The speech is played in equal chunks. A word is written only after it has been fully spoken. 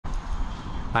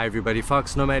Hi everybody,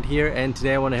 foXnoMad here, and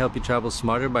today I want to help you travel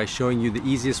smarter by showing you the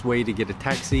easiest way to get a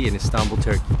taxi in Istanbul,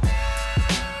 Turkey.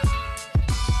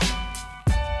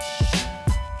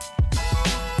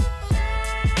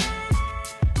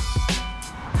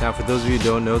 Now for those of you who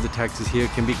don't know, the taxis here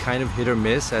can be kind of hit or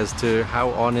miss as to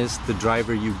how honest the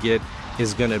driver you get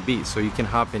is gonna be. So you can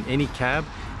hop in any cab,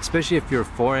 especially if you're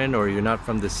foreign or you're not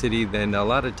from the city, then a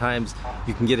lot of times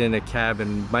you can get in a cab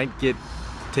and might get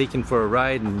taken for a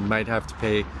ride and might have to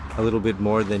pay a little bit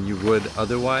more than you would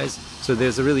otherwise. So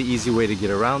there's a really easy way to get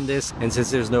around this. And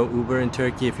since there's no Uber in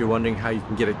Turkey, if you're wondering how you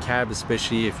can get a cab,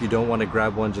 especially if you don't want to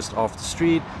grab one just off the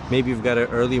street, maybe you've got an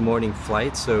early morning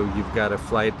flight, so you've got a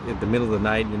flight in the middle of the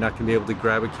night, you're not going to be able to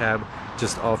grab a cab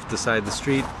just off the side of the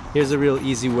street. Here's a real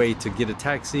easy way to get a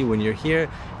taxi when you're here,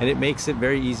 and it makes it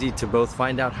very easy to both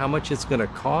find out how much it's going to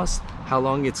cost, how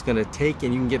long it's going to take,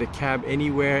 and you can get a cab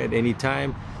anywhere at any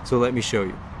time. So let me show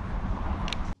you.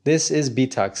 This is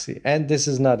foXnoMad, and this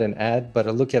is not an ad, but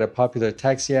a look at a popular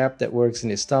taxi app that works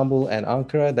in Istanbul and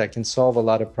Ankara that can solve a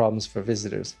lot of problems for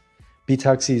visitors.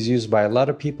 foXnoMad is used by a lot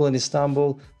of people in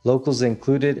Istanbul, locals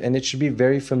included, and it should be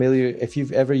very familiar if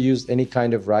you've ever used any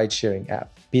kind of ride-sharing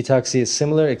app. foXnoMad is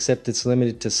similar, except it's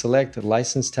limited to select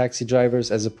licensed taxi drivers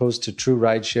as opposed to true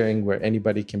ride-sharing where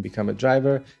anybody can become a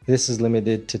driver. This is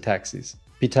limited to taxis.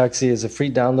 foXnoMad is a free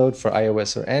download for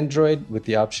iOS or Android with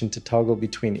the option to toggle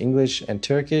between English and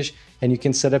Turkish, and you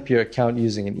can set up your account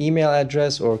using an email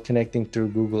address or connecting through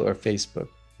Google or Facebook.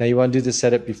 Now you want to do the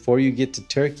setup before you get to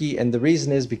Turkey, and the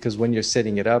reason is because when you're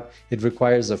setting it up, it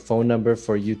requires a phone number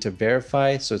for you to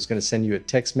verify. So it's going to send you a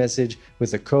text message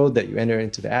with a code that you enter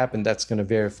into the app, and that's going to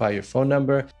verify your phone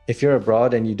number. If you're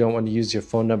abroad and you don't want to use your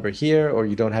phone number here, or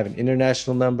you don't have an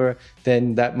international number,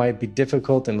 then that might be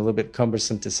difficult and a little bit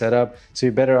cumbersome to set up. So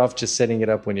you're better off just setting it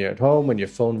up when you're at home, when your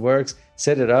phone works.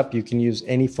 Set it up. You can use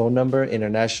any phone number,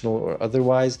 international or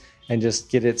otherwise, and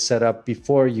just get it set up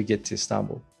before you get to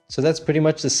Istanbul. So that's pretty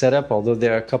much the setup, although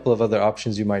there are a couple of other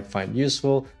options you might find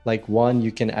useful. Like one, you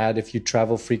can add if you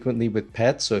travel frequently with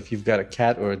pets. So if you've got a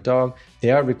cat or a dog,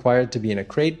 they are required to be in a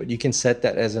crate, but you can set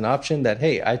that as an option that,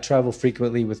 hey, I travel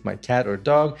frequently with my cat or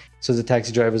dog. So the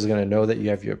taxi driver is going to know that you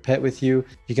have your pet with you.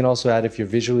 You can also add if you're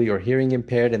visually or hearing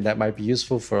impaired, and that might be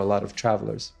useful for a lot of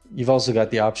travelers. You've also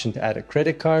got the option to add a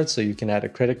credit card. So you can add a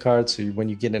credit card. So when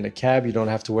you get in a cab, you don't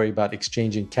have to worry about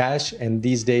exchanging cash. And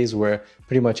these days where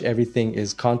pretty much everything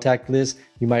is contactless,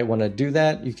 you might want to do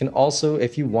that. You can also,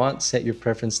 if you want, set your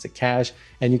preference to cash,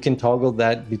 and you can toggle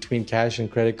that between cash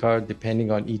and credit card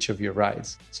depending on each of your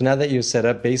rides. So now that you're set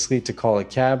up basically to call a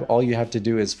cab, all you have to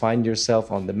do is find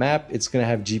yourself on the map. It's going to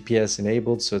have GPS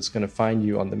enabled, so it's going to find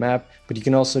you on the map, but you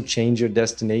can also change your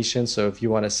destination. So if you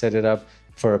want to set it up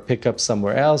for a pickup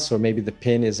somewhere else, or maybe the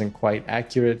pin isn't quite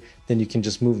accurate, then you can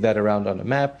just move that around on a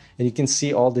map, and you can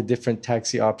see all the different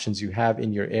taxi options you have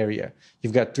in your area.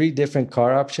 You've got 3 different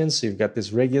car options. So you've got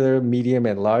this regular, medium,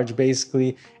 and large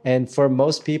basically. And for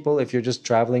most people, if you're just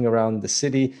traveling around the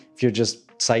city, if you're just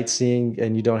sightseeing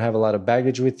and you don't have a lot of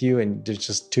baggage with you and there's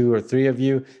just 2 or 3 of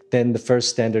you, then the first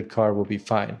standard car will be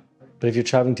fine. But if you're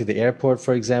traveling to the airport,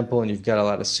 for example, and you've got a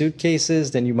lot of suitcases,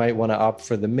 then you might want to opt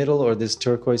for the middle or this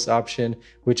turquoise option,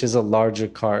 which is a larger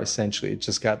car essentially. It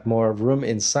just got more room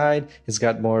inside. It's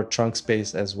got more trunk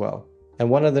space as well. And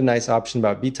one other nice option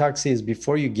about foXnoMad is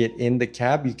before you get in the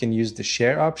cab, you can use the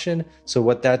share option. So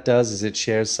what that does is it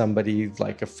shares somebody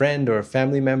like a friend or a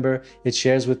family member. It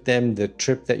shares with them the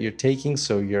trip that you're taking.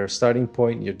 So your starting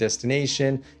point, your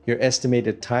destination, your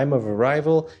estimated time of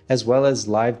arrival, as well as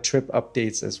live trip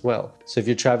updates as well. So if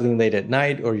you're traveling late at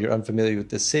night, or you're unfamiliar with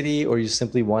the city, or you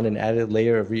simply want an added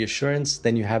layer of reassurance,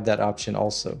 then you have that option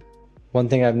also. One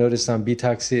thing I've noticed on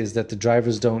foXnoMad is that the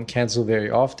drivers don't cancel very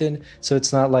often, so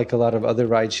it's not like a lot of other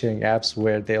ride-sharing apps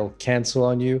where they'll cancel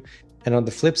on you. And on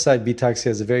the flip side, foXnoMad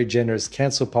has a very generous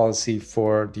cancel policy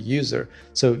for the user.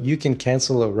 So you can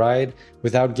cancel a ride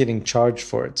without getting charged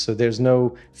for it. So there's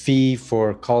no fee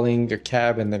for calling a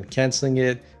cab and then canceling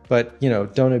it, but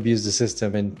don't abuse the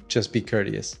system and just be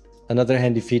courteous. Another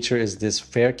handy feature is this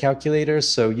fare calculator.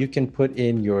 So you can put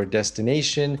in your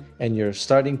destination and your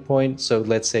starting point. So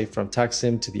let's say from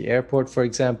Taksim to the airport, for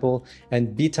example,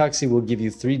 and foXnoMad will give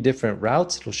you 3 different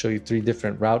routes. It'll show you 3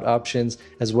 different route options,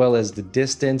 as well as the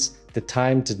distance, the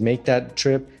time to make that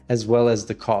trip, as well as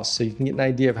the cost. So you can get an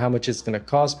idea of how much it's going to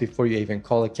cost before you even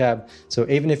call a cab. So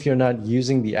even if you're not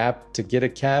using the app to get a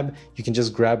cab, you can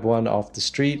just grab one off the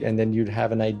street, and then you'd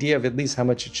have an idea of at least how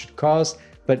much it should cost.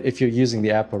 but if you're using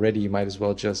the app already, you might as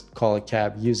well just call a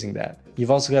cab using that.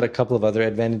 You've also got a couple of other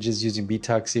advantages using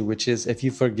btaxi, which is if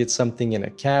you forget something in a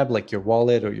cab, like your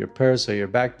wallet or your purse or your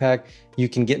backpack, you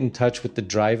can get in touch with the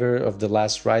driver of the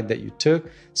last ride that you took.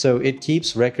 So it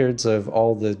keeps records of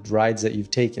all the rides that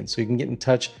you've taken. So you can get in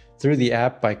touch through the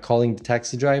app by calling the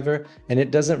taxi driver, and it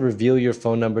doesn't reveal your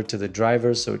phone number to the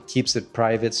driver, so it keeps it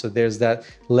private. So there's that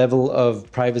level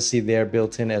of privacy there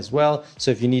built in as well.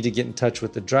 So if you need to get in touch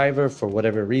with the driver for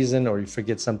whatever reason, or you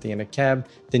forget something in a cab,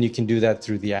 then you can do that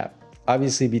through the app.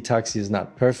 Obviously, btaxi is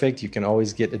not perfect. You can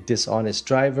always get a dishonest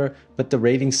driver, but the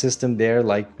rating system there,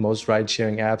 like most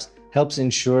ride-sharing apps, helps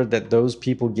ensure that those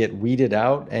people get weeded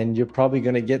out, and you're probably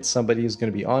going to get somebody who's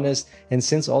going to be honest. And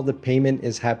since all the payment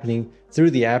is happening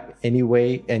through the app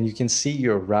anyway, and you can see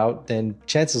your route, then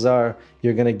chances are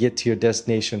you're going to get to your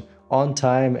destination on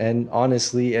time and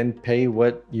honestly and pay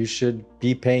what you should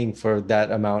be paying for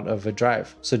that amount of a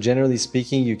drive. So generally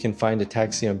speaking, you can find a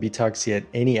taxi on btaxi at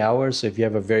any hour. So if you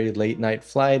have a very late night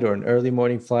flight or an early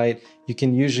morning flight, you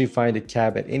can usually find a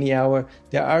cab at any hour.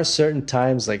 There are certain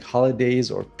times like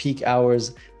holidays or peak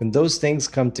hours. When those things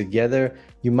come together,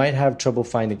 you might have trouble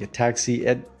finding a taxi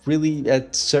at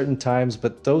certain times,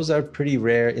 but those are pretty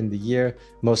rare in the year.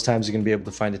 Most times you're gonna be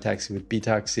able to find a taxi with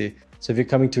btaxi. So if you're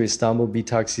coming to Istanbul,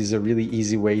 btaxi is a really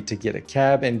easy way to get a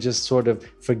cab and just sort of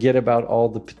forget about all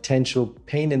the potential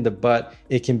pain in the butt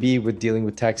it can be with dealing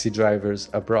with taxi drivers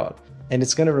abroad. And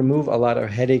it's going to remove a lot of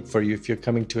headache for you if you're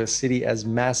coming to a city as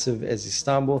massive as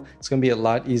Istanbul. It's going to be a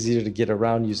lot easier to get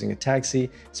around using a taxi,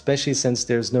 especially since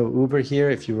there's no Uber here.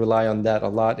 If you rely on that a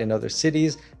lot in other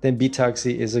cities, then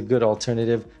btaxi is a good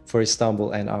alternative for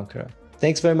Istanbul and Ankara.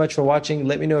 Thanks very much for watching.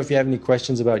 Let me know if you have any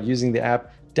questions about using the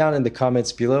app down in the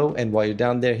comments below. And while you're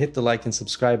down there, hit the like and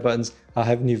subscribe buttons. I'll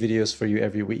have new videos for you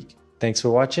every week. Thanks for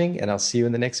watching, and I'll see you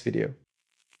in the next video.